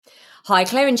Hi,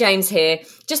 Claire and James here.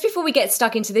 Just before we get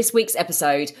stuck into this week's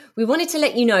episode, we wanted to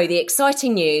let you know the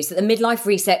exciting news that the Midlife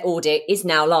Reset audit is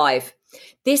now live.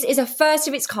 This is a first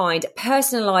of its kind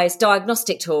personalised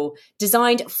diagnostic tool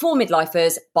designed for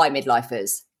midlifers by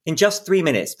midlifers. In just 3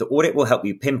 minutes, the audit will help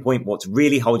you pinpoint what's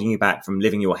really holding you back from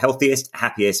living your healthiest,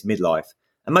 happiest midlife,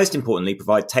 and most importantly,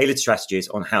 provide tailored strategies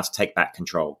on how to take back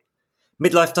control.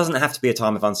 Midlife doesn't have to be a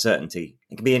time of uncertainty.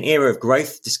 It can be an era of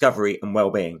growth, discovery, and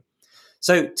well-being.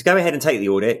 So to go ahead and take the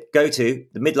audit, go to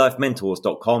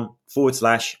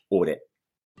themidlifementors.com/audit.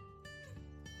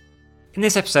 In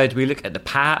this episode, we look at the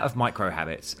power of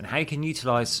micro-habits and how you can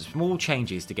utilise small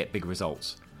changes to get big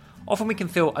results. Often we can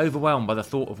feel overwhelmed by the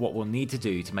thought of what we'll need to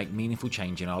do to make meaningful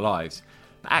change in our lives.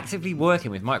 But actively working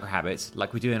with micro-habits,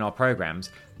 like we do in our programmes,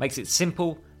 makes it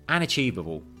simple and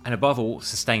achievable, and above all,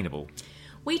 sustainable.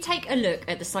 We take a look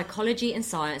at the psychology and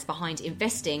science behind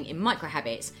investing in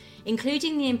micro-habits,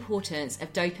 including the importance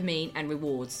of dopamine and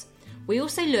rewards. We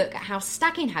also look at how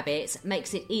stacking habits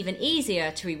makes it even easier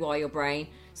to rewire your brain,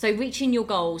 so reaching your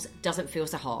goals doesn't feel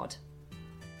so hard.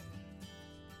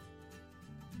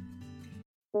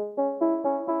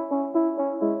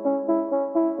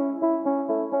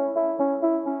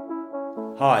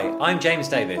 Hi, I'm James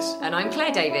Davis. And I'm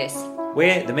Claire Davis.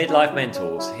 We're the Midlife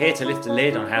Mentors, here to lift the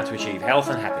lid on how to achieve health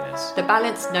and happiness. The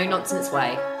balanced, no-nonsense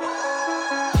way.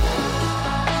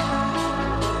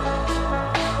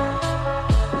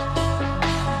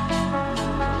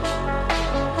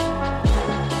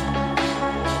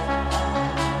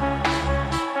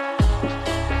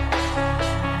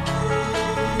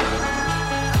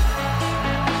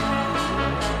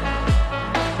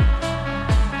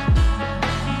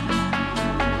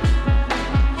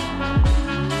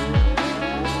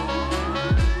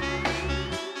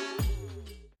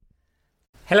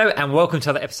 Hello and welcome to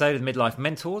another episode of Midlife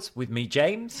Mentors with me,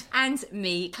 James. And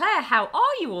me, Claire. How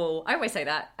are you all? I always say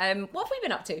that. What have we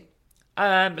been up to?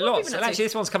 Lots. And actually,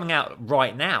 this one's coming out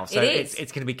right now, so it's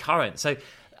going to be current. So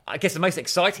I guess the most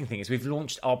exciting thing is we've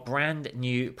launched our brand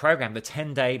new program, the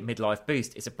 10-day Midlife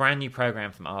Boost. It's a brand new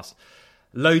program from us.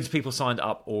 Loads of people signed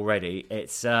up already.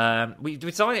 It's we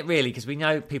designed it really because we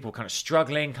know people are kind of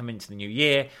struggling coming into the new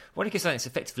year. We want to give something that's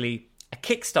effectively a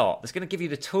kickstart that's going to give you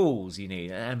the tools you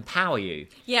need and empower you.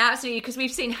 Yeah, absolutely, because we've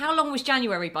seen, how long was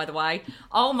January, by the way?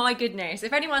 Oh my goodness.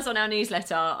 If anyone's on our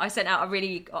newsletter, I sent out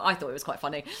I thought it was quite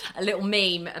funny, a little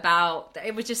meme about,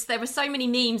 it was just, there were so many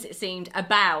memes, it seemed,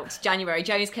 about January.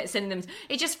 James kept sending them.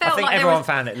 It just felt like everyone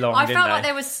found it long, I felt like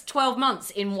there was 12 months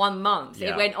in 1 month.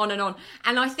 Yeah. It went on and on.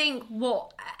 And I think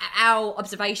what our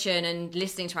observation and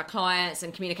listening to our clients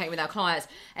and communicating with our clients,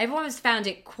 everyone has found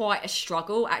it quite a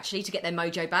struggle, actually, to get their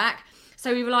mojo back.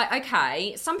 So we were like,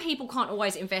 okay, some people can't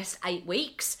always invest 8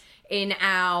 weeks in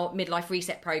our midlife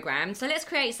reset program. So let's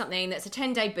create something that's a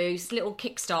 10-day boost, little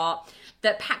kickstart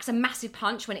that packs a massive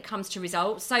punch when it comes to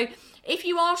results. So if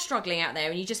you are struggling out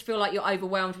there and you just feel like you're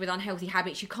overwhelmed with unhealthy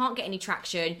habits, you can't get any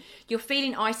traction, you're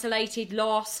feeling isolated,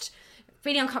 lost,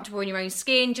 feeling uncomfortable in your own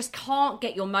skin, just can't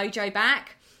get your mojo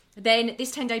back, then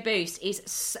this 10-day boost is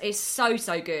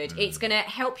so good. It's going to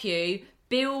help you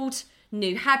build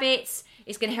new habits.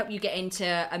 It's going to help you get into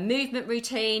a movement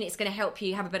routine. It's going to help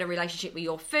you have a better relationship with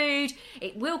your food.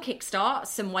 It will kickstart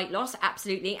some weight loss,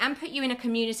 absolutely, and put you in a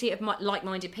community of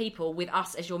like-minded people with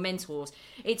us as your mentors.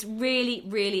 It's really,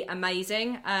 really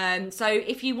amazing. So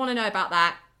if you want to know about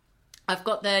that, I've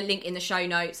got the link in the show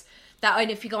notes. And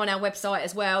if you go on our website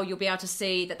as well, you'll be able to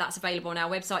see that that's available on our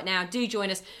website now. Do join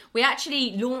us. We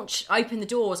actually open the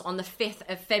doors on the 5th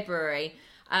of February.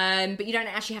 But you don't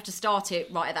actually have to start it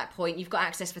right at that point. You've got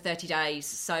access for 30 days.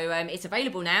 So it's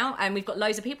available now, and we've got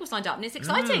loads of people signed up, and it's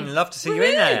exciting. Love to see you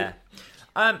in there.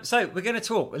 So we're going to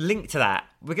talk, a link to that.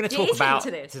 We're going to talk about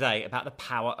today about the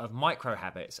power of micro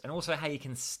habits and also how you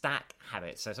can stack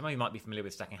habits. So some of you might be familiar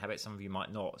with stacking habits, some of you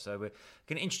might not. So we're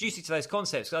going to introduce you to those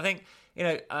concepts. Because I think,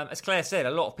 as Claire said,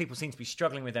 a lot of people seem to be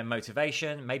struggling with their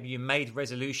motivation. Maybe you made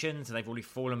resolutions and they've already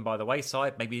fallen by the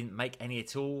wayside. Maybe you didn't make any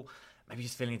at all. Maybe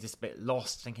just feeling just a bit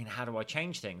lost, thinking, how do I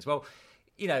change things? Well,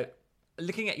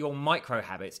 looking at your micro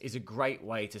habits is a great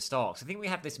way to start. So I think we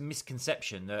have this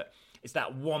misconception that it's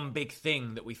that one big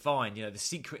thing that we find, the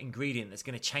secret ingredient that's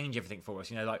going to change everything for us.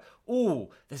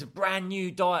 There's a brand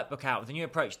new diet book out with a new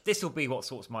approach. This will be what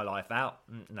sorts my life out.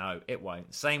 No, it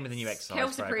won't. Same with the new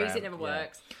exercise program. It never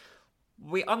works.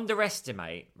 We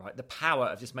underestimate, the power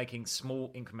of just making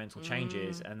small incremental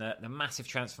changes and the massive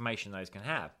transformation those can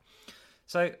have.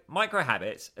 So micro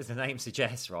habits, as the name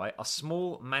suggests, are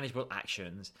small, manageable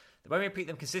actions that when we repeat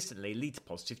them consistently lead to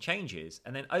positive changes.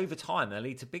 And then over time, they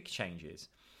lead to big changes.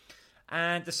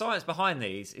 And the science behind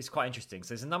these is quite interesting. So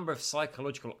there's a number of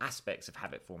psychological aspects of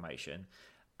habit formation.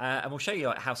 And we'll show you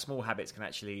like how small habits can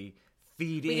actually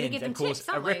feed in and cause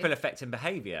a ripple effect in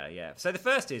behaviour. Yeah. So the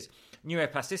first is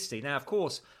neuroplasticity. Now, of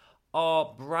course,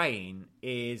 our brain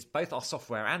is both our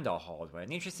software and our hardware.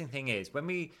 And the interesting thing is when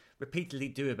we repeatedly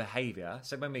do a behaviour,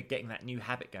 so when we're getting that new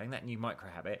habit going, that new micro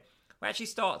habit, we actually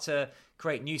start to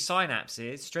create new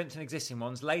synapses, strengthen existing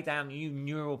ones, lay down new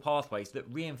neural pathways that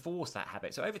reinforce that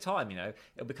habit. So over time,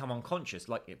 it'll become unconscious,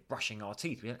 like brushing our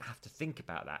teeth. We don't have to think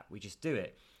about that. We just do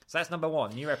it. So that's number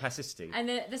one, neuroplasticity. And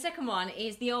the second one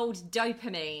is the old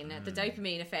dopamine, the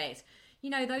dopamine effect.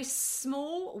 Those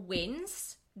small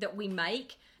wins that we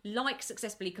make, like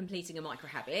successfully completing a micro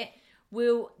habit,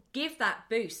 will give that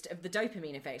boost of the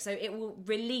dopamine effect. So it will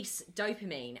release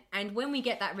dopamine. And when we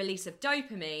get that release of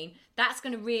dopamine, that's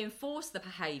going to reinforce the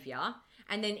behaviour.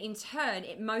 And then in turn,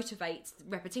 it motivates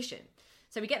repetition.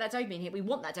 So we get that dopamine hit. We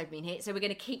want that dopamine hit. So we're going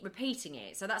to keep repeating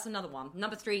it. So that's another one.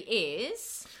 Number 3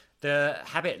 is... the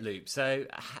habit loop. So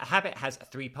a habit has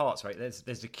 3 parts, right? There's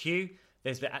the cue,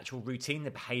 there's the actual routine,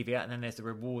 the behaviour, and then there's the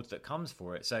reward that comes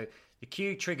for it. So the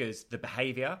cue triggers the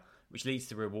behaviour, which leads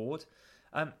to reward.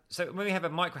 So when we have a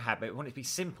micro habit, we want it to be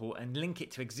simple and link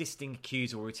it to existing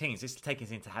cues or routines. This is taking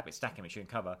us into habit stacking, which you can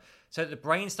cover. So that the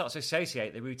brain starts to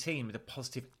associate the routine with a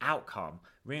positive outcome,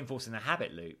 reinforcing the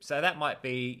habit loop. So that might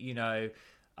be,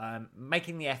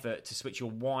 making the effort to switch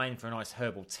your wine for a nice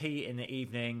herbal tea in the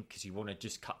evening because you want to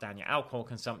just cut down your alcohol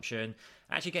consumption.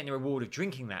 Actually getting the reward of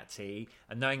drinking that tea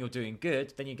and knowing you're doing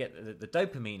good, then you get the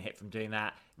dopamine hit from doing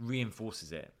that,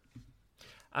 reinforces it.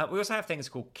 We also have things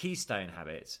called keystone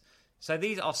habits. So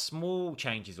these are small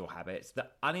changes or habits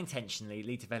that unintentionally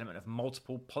lead to development of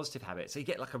multiple positive habits. So you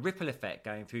get like a ripple effect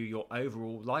going through your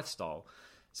overall lifestyle.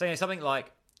 So something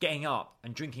like getting up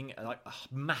and drinking like a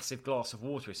massive glass of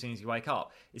water as soon as you wake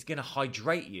up is going to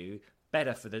hydrate you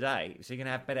better for the day. So you're going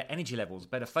to have better energy levels,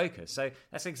 better focus. So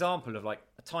that's an example of like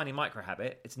a tiny micro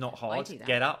habit. It's not hard.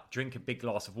 Get up, drink a big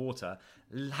glass of water,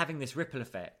 having this ripple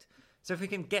effect. So if we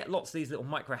can get lots of these little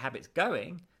micro habits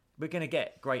going, we're going to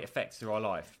get great effects through our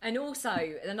life. And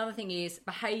also, another thing is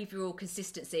behavioural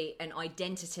consistency and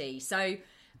identity. So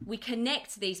we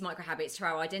connect these micro habits to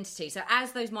our identity. So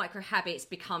as those micro habits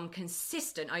become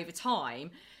consistent over time,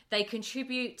 they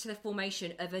contribute to the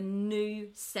formation of a new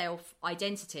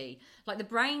self-identity. Like the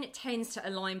brain tends to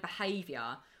align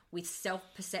behaviour with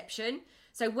self-perception.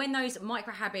 So when those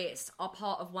micro habits are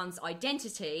part of one's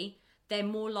identity, they're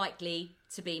more likely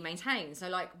to be maintained. So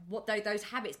like what those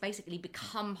habits basically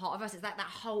become part of us. It's that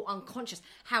whole unconscious,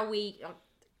 how we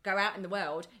go out in the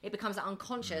world, it becomes that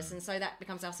unconscious, and so that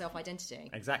becomes our self-identity.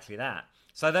 Exactly that.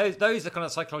 So those are kind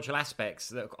of psychological aspects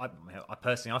that I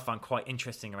personally find quite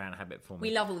interesting around habit forming.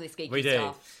 We love all this geeky stuff. We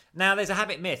do. Now, there's a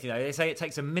habit myth. They say it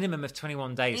takes a minimum of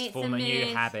 21 days to form a new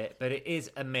habit, but it is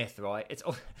a myth, right? It's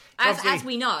as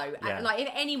we know, like if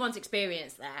anyone's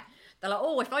experienced that, they're like,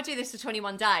 oh, if I do this for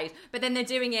 21 days, but then they're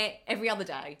doing it every other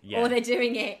day, or they're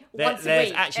doing it once a week.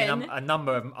 There's actually a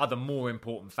number of other more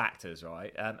important factors,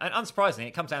 right? And unsurprisingly,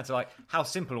 it comes down to like how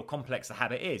simple or complex the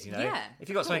habit is. If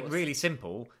you've got something really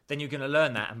simple, then you're going to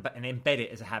learn that and embed it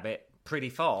as a habit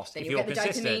pretty fast. Then you'll get the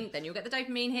dopamine. Then you'll get the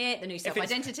dopamine hit, the new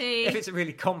self-identity. If it's a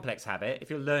really complex habit, if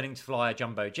you're learning to fly a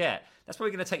jumbo jet, that's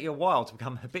probably going to take you a while to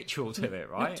become habitual to it,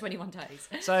 right? 21 days.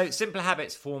 So simple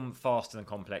habits form faster than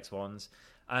complex ones.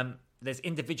 There's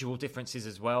individual differences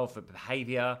as well for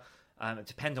behaviour. It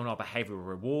depends on our behavioural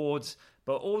rewards,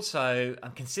 but also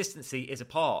consistency is a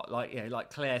part.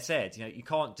 Like Claire said, you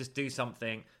can't just do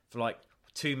something for like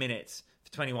 2 minutes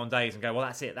for 21 days and go, well,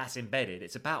 that's it, that's embedded.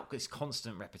 It's about this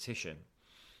constant repetition.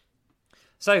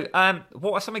 So,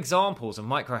 what are some examples of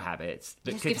micro habits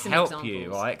that could help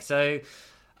you? Right. So,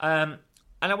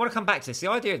 and I want to come back to this. The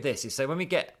idea of this is, so when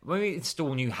we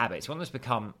install new habits, we want them to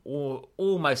become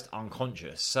almost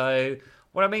unconscious. So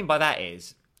what I mean by that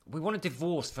is we want to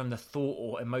divorce from the thought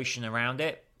or emotion around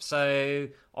it. So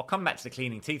I'll come back to the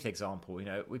cleaning teeth example.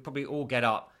 We probably all get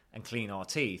up and clean our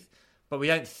teeth, but we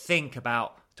don't think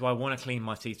about, do I want to clean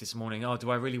my teeth this morning? Oh,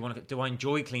 do I really want to? Do I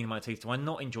enjoy cleaning my teeth? Do I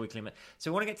not enjoy cleaning my? So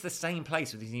we want to get to the same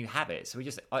place with these new habits. So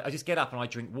I just get up and I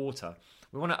drink water.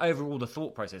 We want to overrule the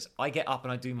thought process. I get up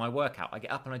and I do my workout. I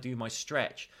get up and I do my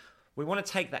stretch. We want to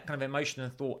take that kind of emotion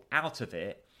and thought out of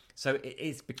it, so it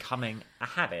is becoming a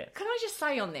habit. Can I just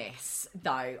say on this,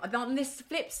 though, on this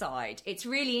flip side, it's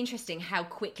really interesting how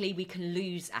quickly we can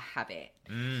lose a habit.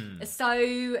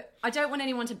 So I don't want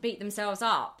anyone to beat themselves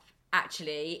up,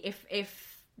 actually,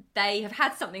 if they have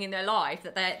had something in their life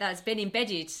that's been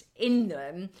embedded in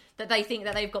them that they think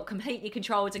that they've got completely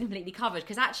controlled and completely covered.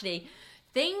 Because actually,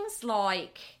 things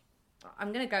like,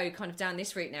 I'm going to go kind of down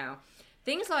this route now,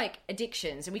 things like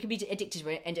addictions, and we can be addicted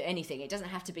to anything. It doesn't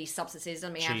have to be substances. I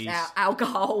mean,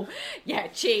 alcohol,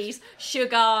 cheese,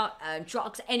 sugar,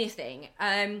 drugs, anything.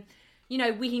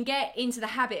 We can get into the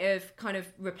habit of kind of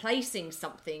replacing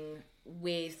something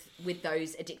with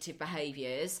those addictive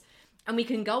behaviours, and we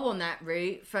can go on that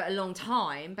route for a long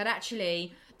time. But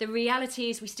actually, the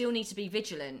reality is we still need to be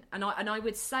vigilant. And I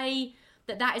would say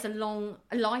that is a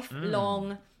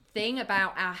lifelong thing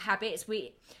about our habits.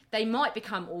 They might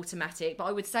become automatic, but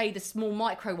I would say the small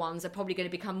micro ones are probably going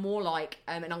to become more like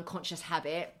an unconscious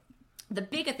habit. The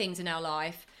bigger things in our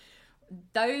life,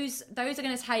 those are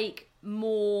going to take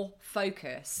more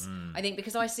focus. I think,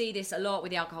 because I see this a lot with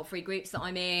the alcohol-free groups that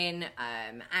I'm in,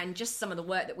 and just some of the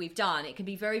work that we've done. It can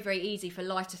be very, very easy for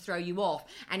life to throw you off.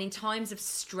 And in times of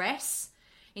stress,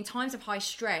 in times of high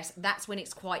stress, that's when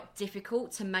it's quite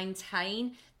difficult to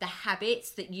maintain the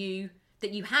habits that you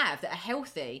have that are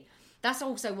healthy. That's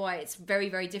also why it's very,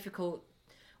 very difficult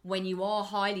when you are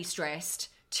highly stressed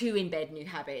to embed new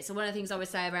habits. So one of the things I would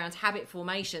say around habit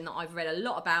formation that I've read a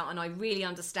lot about, and I really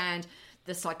understand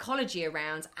the psychology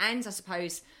around, and I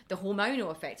suppose the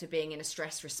hormonal effect of being in a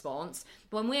stress response.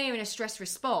 When we're in a stress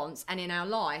response and in our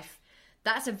life,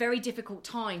 that's a very difficult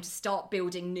time to start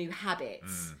building new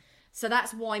habits. So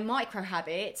that's why micro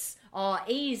habits are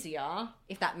easier,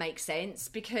 if that makes sense,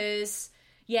 because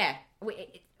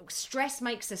stress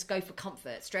makes us go for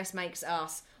comfort. Stress makes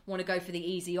us want to go for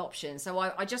the easy option. So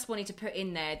I just wanted to put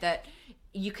in there that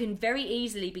you can very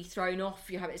easily be thrown off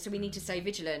your habits. So we need to stay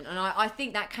vigilant. And I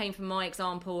think that came from my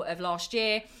example of last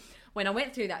year when I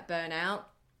went through that burnout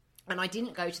and I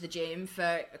didn't go to the gym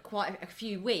for quite a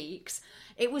few weeks.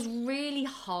 It was really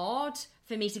hard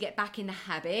for me to get back in the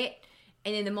habit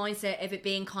and in the mindset of it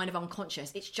being kind of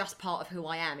unconscious. It's just part of who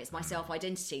I am. It's my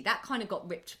self-identity. That kind of got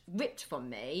ripped from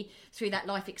me through that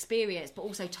life experience, but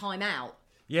also time out.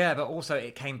 Yeah, but also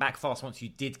it came back fast. Once you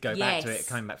did go back to it, it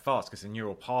came back fast because the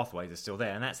neural pathways are still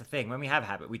there. And that's the thing. When we have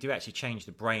habit, we do actually change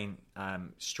the brain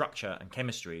structure and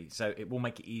chemistry. So it will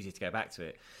make it easier to go back to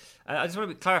it. I just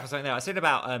want to clarify something there. I said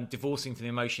about divorcing from the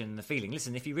emotion and the feeling.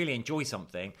 Listen, if you really enjoy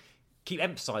something, keep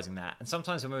emphasizing that. And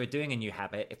sometimes when we're doing a new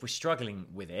habit, if we're struggling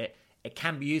with it, it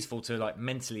can be useful to like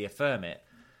mentally affirm it.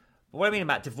 But what I mean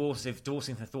about divorcing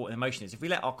from thought and emotion is if we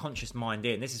let our conscious mind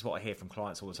in, this is what I hear from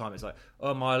clients all the time. It's like,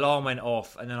 oh, my alarm went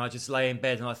off and then I just lay in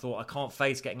bed and I thought I can't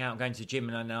face getting out and going to the gym,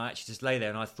 and then I actually just lay there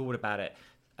and I thought about it.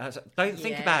 Don't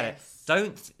think about it.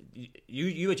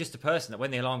 You are just a person that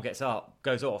when the alarm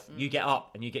goes off, you get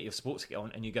up and you get your sports kit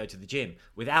on and you go to the gym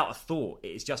without a thought. It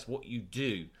is just what you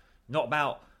do, not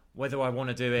about whether I want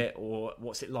to do it or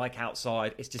what's it like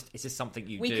outside. It's just something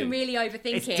you do. We can really overthink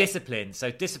it. It's discipline.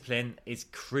 So discipline is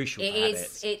crucial for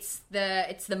habits. It's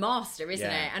the master, isn't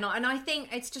it? And I think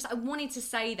it's just, I wanted to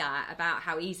say that about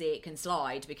how easy it can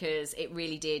slide, because it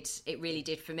really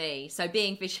did for me. So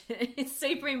being vigilant is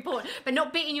super important, but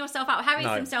not beating yourself up. Having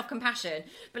some self-compassion.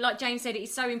 But like James said,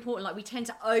 it's so important. Like we tend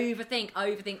to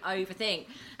overthink.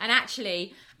 And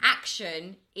actually,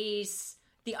 action is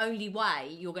the only way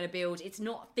you're going to build. It's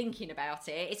not thinking about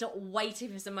it. It's not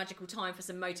waiting for some magical time for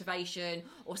some motivation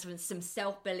or some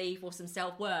self-belief or some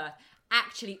self-worth.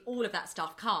 Actually, all of that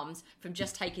stuff comes from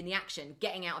just taking the action,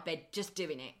 getting out of bed, just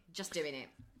doing it.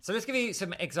 So let's give you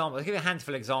some examples. I'll give you a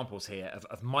handful of examples here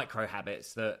of micro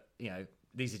habits that,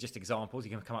 these are just examples.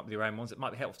 You can come up with your own ones that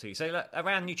might be helpful to you. So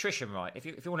around nutrition, right? If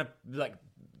you want to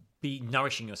be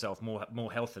nourishing yourself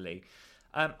more healthily,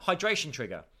 hydration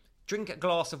trigger. Drink a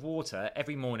glass of water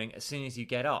every morning as soon as you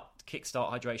get up to kickstart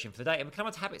hydration for the day. And we come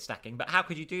on to habit stacking, but how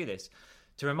could you do this?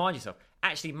 To remind yourself,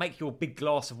 actually make your big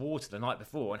glass of water the night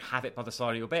before and have it by the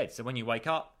side of your bed. So when you wake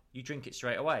up, you drink it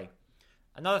straight away.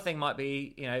 Another thing might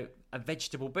be, a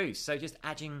vegetable boost. So just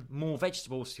adding more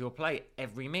vegetables to your plate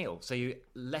every meal. So you're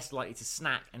less likely to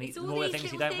snack and eat more of the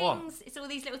things you don't want. It's all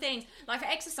these little things. Like for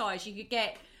exercise, you could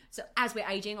get... So as we're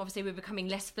aging, obviously we're becoming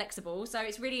less flexible. So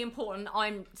it's really important.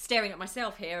 I'm staring at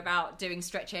myself here about doing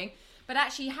stretching. But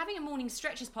actually having a morning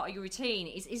stretch as part of your routine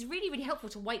is really, really helpful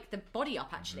to wake the body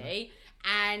up, actually,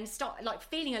 and start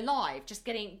feeling alive, just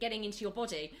getting into your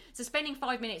body. So spending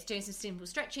 5 minutes doing some simple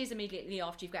stretches immediately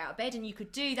after you've got out of bed, and you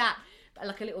could do that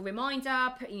like a little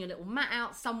reminder, putting your little mat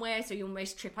out somewhere so you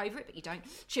almost trip over it, but you don't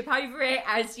trip over it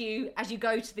as you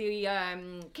go to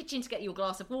the kitchen to get your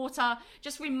glass of water.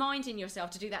 Just reminding yourself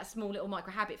to do that small little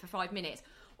micro habit for 5 minutes.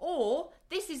 Or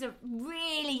this is a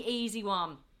really easy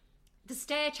one, the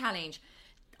stair challenge.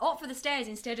 Opt for the stairs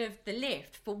instead of the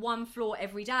lift for one floor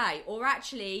every day, or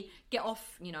actually get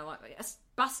off a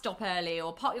bus stop early,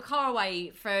 or park your car away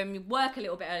from work a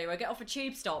little bit earlier, or get off a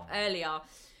tube stop earlier.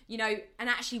 and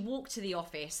actually walk to the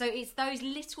office. So it's those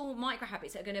little micro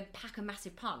habits that are going to pack a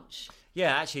massive punch.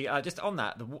 Yeah, actually, just on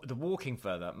that, the walking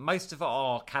further, most of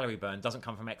our calorie burn doesn't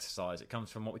come from exercise. It comes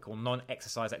from what we call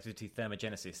non-exercise activity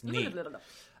thermogenesis, NEAT.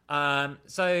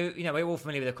 So, we're all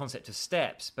familiar with the concept of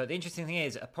steps, but the interesting thing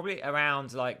is probably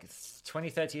around 20,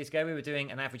 30 years ago, we were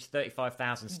doing an average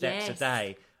 35,000 steps a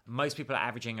day. Most people are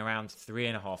averaging around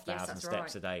 3,500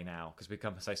 steps a day now because we've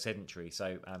become so sedentary.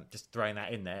 So just throwing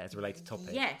that in there as a related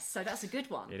topic. Yes, so that's a good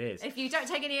one. It is. If you don't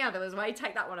take any others away,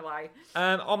 take that one away.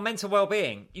 On mental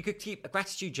well-being, you could keep a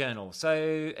gratitude journal.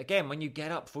 So again, when you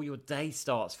get up before your day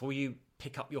starts, before you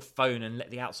pick up your phone and let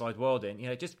the outside world in,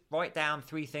 just write down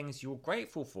 3 things you're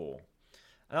grateful for.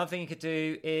 Another thing you could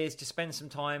do is just spend some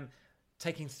time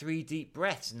taking 3 deep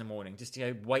breaths in the morning, just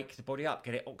wake the body up,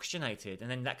 get it oxygenated, and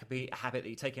then that could be a habit that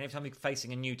you take in every time you're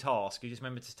facing a new task. You just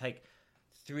remember to take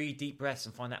 3 deep breaths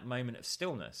and find that moment of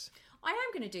stillness. I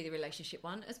am going to do the relationship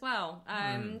one as well.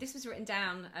 This was written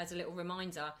down as a little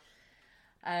reminder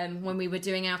when we were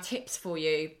doing our tips for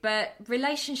you. But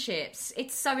relationships,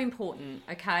 it's so important.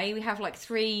 Okay, we have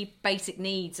 3 basic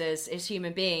needs as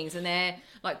human beings, and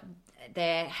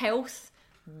they're health,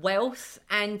 wealth,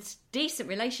 and decent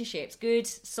relationships. Good,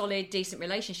 solid, decent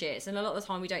relationships. And a lot of the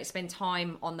time we don't spend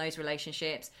time on those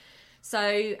relationships.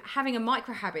 So having a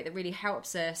micro habit that really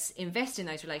helps us invest in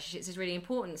those relationships is really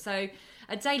important. So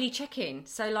a daily check-in.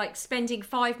 So spending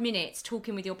 5 minutes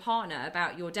talking with your partner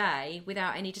about your day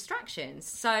without any distractions.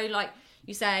 So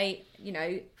you say,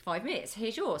 5 minutes,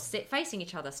 here's yours, sit facing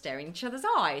each other, staring each other's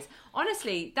eyes.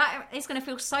 Honestly, that is going to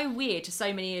feel so weird to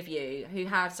so many of you who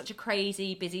have such a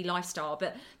crazy, busy lifestyle.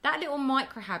 But that little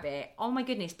micro habit, oh my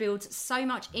goodness, builds so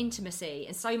much intimacy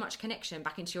and so much connection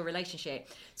back into your relationship.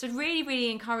 So I'd really,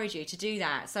 really encourage you to do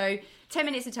that. So 10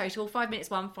 minutes in total, 5 minutes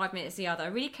one, 5 minutes the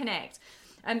other. Really connect.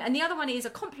 And the other one is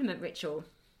a compliment ritual.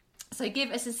 So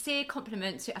give a sincere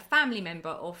compliment to a family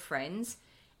member or friends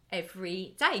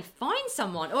every day. Find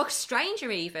someone, or a stranger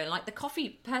even, like the coffee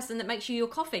person that makes you your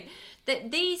coffee.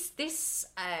 This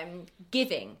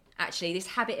giving, actually, this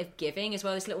habit of giving as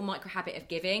well, this little micro habit of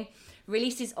giving,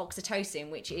 releases oxytocin,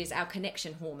 which is our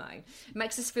connection hormone. It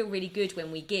makes us feel really good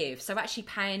when we give. So actually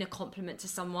paying a compliment to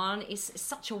someone is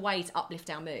such a way to uplift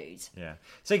our mood. Yeah.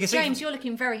 So you can James, you're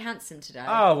looking very handsome today.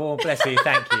 Oh, well, bless you.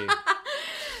 Thank you.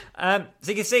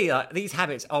 So you can see these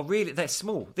habits they're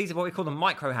small. These are what we call them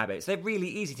micro habits. They're really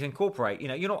easy to incorporate.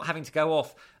 You're not having to go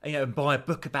off and buy a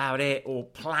book about it or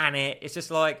plan it. It's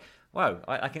just whoa,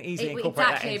 I can easily incorporate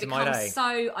that into my day. It becomes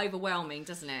so overwhelming,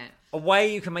 doesn't it? A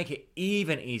way you can make it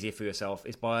even easier for yourself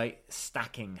is by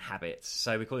stacking habits.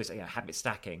 So we call this habit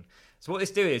stacking. So what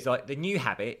this do is the new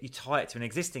habit, you tie it to an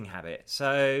existing habit.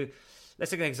 So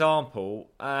let's take an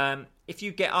example. If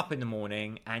you get up in the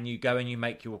morning and you go and you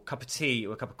make your cup of tea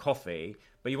or a cup of coffee,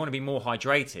 but you want to be more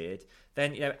hydrated,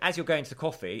 then as you're going to the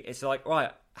coffee, it's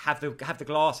right, have the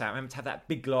glass out. Remember to have that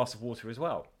big glass of water as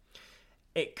well.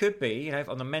 It could be,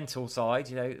 on the mental side,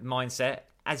 mindset.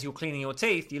 As you're cleaning your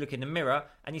teeth, you look in the mirror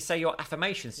and you say your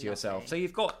affirmations to yourself. So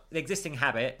you've got the existing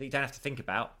habit that you don't have to think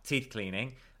about, teeth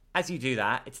cleaning. As you do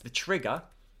that, it's the trigger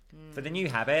for the new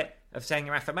habit of saying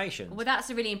your affirmations. Well,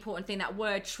 that's a really important thing, that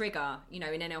word trigger. In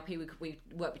NLP, we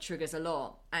work with triggers a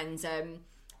lot. And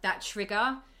that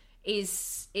trigger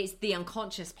is the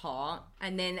unconscious part,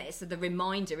 and then it's the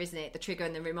reminder, isn't it? The trigger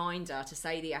and the reminder to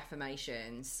say the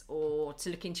affirmations, or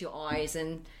to look into your eyes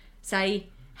and say,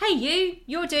 hey,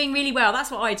 you're doing really well. That's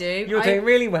what I do. You're doing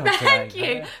really well today. Thank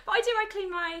you. But I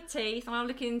clean my teeth and I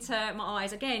look into my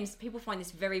eyes. Again, people find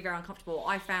this very, very uncomfortable.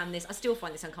 I still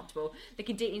find this uncomfortable.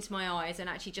 Looking deep into my eyes and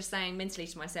actually just saying mentally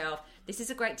to myself,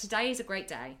 today is a great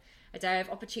day. A day of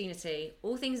opportunity.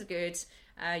 All things are good.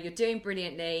 You're doing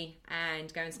brilliantly,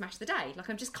 and go and smash the day.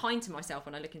 I'm just kind to myself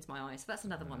when I look into my eyes. So that's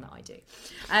another one that I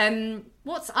do.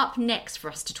 What's up next for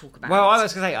us to talk about? Well, I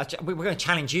was going to say, we're going to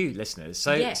challenge you, listeners.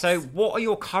 So what are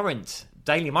your current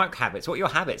daily micro habits? What are your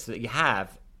habits that you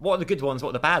have? What are the good ones? What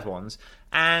are the bad ones?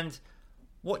 And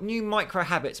what new micro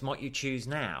habits might you choose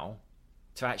now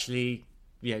to actually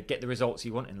get the results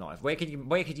you want in life? Where could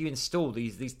you install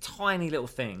these tiny little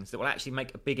things that will actually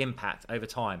make a big impact over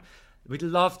time? We'd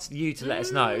love you to let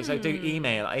us know. So do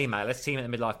email us, team at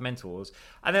the Midlife Mentors.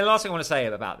 And then the last thing I want to say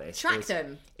about this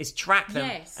is track them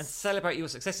and celebrate your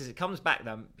successes. It comes back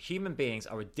that human beings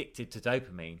are addicted to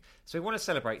dopamine. So we want to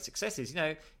celebrate successes.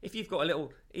 If you've got a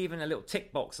little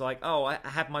tick box I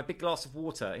have my big glass of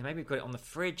water, maybe you've got it on the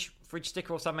fridge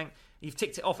sticker or something, you've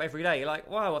ticked it off every day, you're like,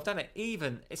 wow, I've done it.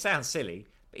 It sounds silly,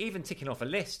 but even ticking off a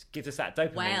list gives us that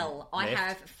dopamine Well, I lift.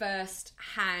 have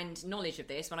first-hand knowledge of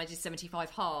this when I did 75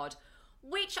 Hard.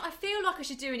 which I feel like I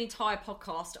should do an entire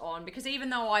podcast on, because even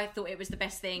though I thought it was the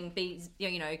best thing,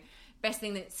 best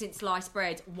thing that since sliced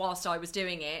bread whilst I was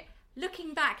doing it,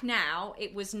 looking back now,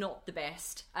 it was not the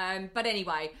best. But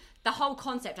anyway, the whole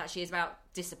concept actually is about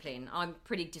discipline. I'm a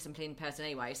pretty disciplined person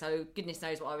anyway, so goodness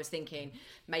knows what I was thinking,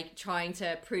 trying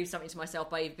to prove something to myself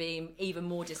by being even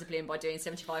more disciplined by doing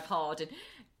 75 hard and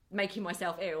making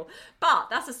myself ill. But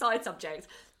that's a side subject.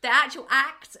 The actual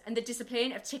act and the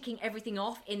discipline of ticking everything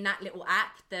off in that little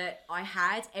app that I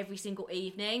had every single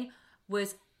evening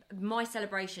was my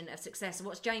celebration of success. And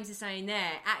what James is saying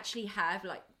there, actually have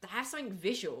something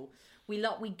visual.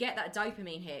 We get that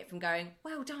dopamine hit from going,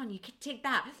 well done, you could tick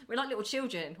that. We're like little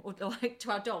children, or like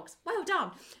to our dogs. Well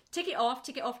done. Tick it off,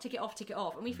 tick it off, tick it off, tick it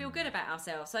off. And we feel good about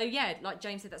ourselves. So yeah, like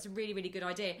James said, that's a really, really good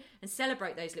idea. And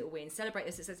celebrate those little wins, celebrate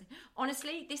those successes.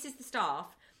 Honestly, this is the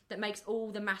stuff that makes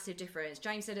all the massive difference.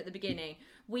 James said at the beginning,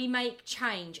 we make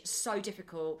change so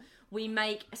difficult. We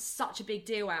make such a big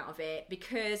deal out of it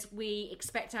because we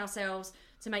expect ourselves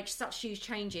to make such huge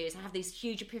changes, have these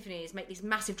huge epiphanies, make this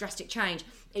massive drastic change.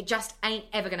 It just ain't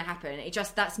ever going to happen.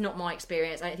 That's not my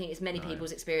experience. I don't think it's many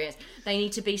people's experience. They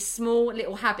need to be small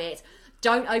little habits.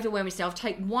 Don't overwhelm yourself.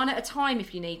 Take one at a time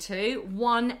if you need to,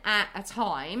 one at a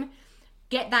time.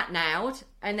 Get that nailed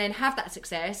and then have that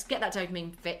success, get that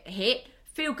dopamine hit,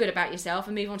 feel good about yourself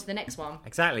and move on to the next one.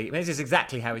 Exactly. This is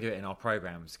exactly how we do it in our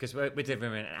programs, because we're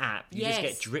delivering an app. You just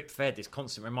get drip fed this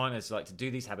constant reminders like to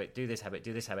do this habit, do this habit,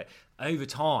 do this habit. Over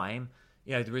time,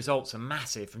 the results are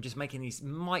massive from just making these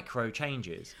micro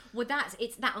changes. Well,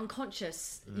 it's that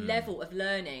unconscious level of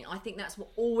learning. I think that's what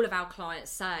all of our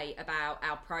clients say about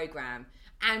our program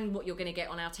and what you're going to get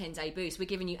on our 10-day boost. We're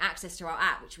giving you access to our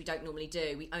app, which we don't normally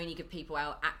do. We only give people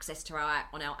our access to our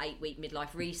app on our 8-week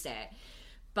midlife reset.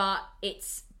 But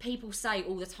people say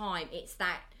all the time, it's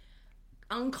that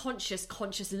unconscious,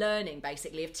 conscious learning,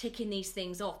 basically, of ticking these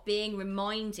things off, being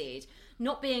reminded,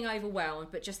 not being overwhelmed,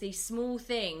 but just these small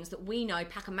things that we know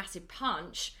pack a massive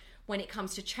punch when it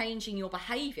comes to changing your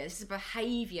behaviour. This is a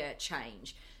behaviour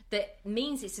change that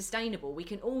means it's sustainable. We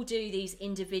can all do these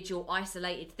individual,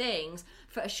 isolated things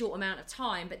for a short amount of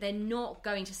time, but they're not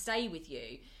going to stay with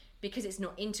you, because it's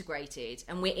not integrated,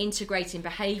 and we're integrating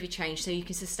behaviour change so you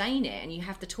can sustain it, and you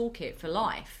have the toolkit for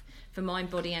life, for mind,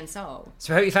 body and soul.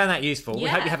 So I hope you found that useful. Yeah. We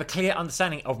hope you have a clear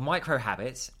understanding of micro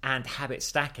habits and habit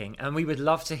stacking, and we would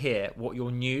love to hear what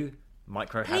your new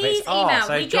micro habits are.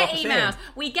 So we get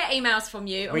emails from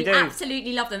you, and we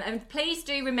absolutely love them. And please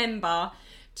do remember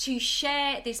to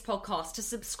share this podcast, to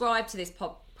subscribe to this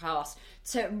podcast,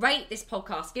 to rate this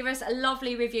podcast, give us a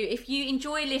lovely review. If you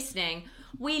enjoy listening,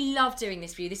 we love doing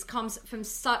this for you. This comes from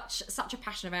such a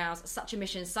passion of ours, such a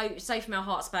mission, so from our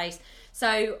heart space.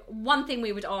 So one thing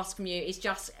we would ask from you is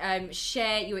just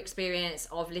share your experience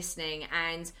of listening,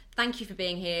 and thank you for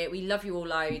being here. We love you all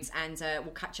loads, and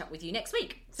we'll catch up with you next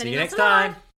week. See you next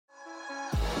time.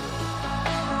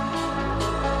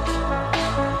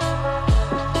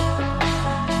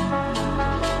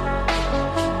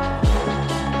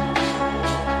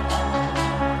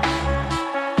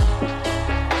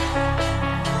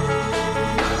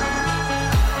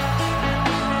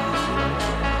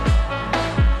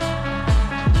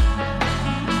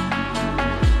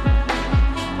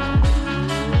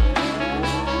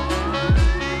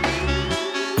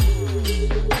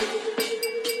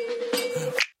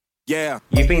 Yeah.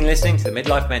 You've been listening to the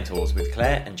Midlife Mentors with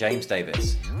Claire and James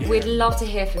Davis. We'd love to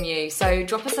hear from you. So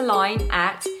drop us a line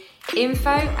at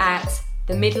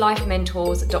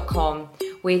info@themidlifementors.com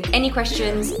with any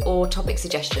questions or topic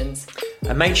suggestions.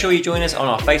 And make sure you join us on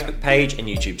our Facebook page and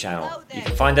YouTube channel. You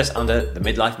can find us under the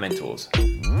Midlife Mentors.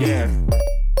 Yeah.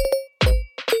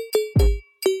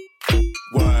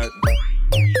 What?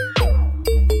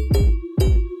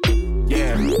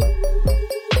 Yeah.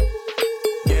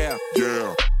 Yeah.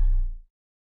 Yeah.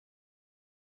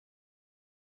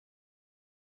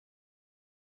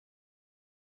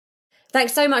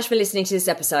 Thanks so much for listening to this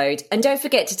episode, and don't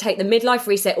forget to take the Midlife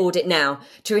Reset Audit now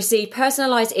to receive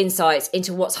personalised insights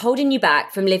into what's holding you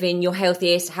back from living your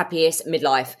healthiest, happiest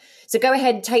midlife. So go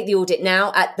ahead and take the audit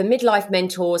now at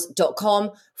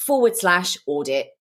themidlifementors.com/audit.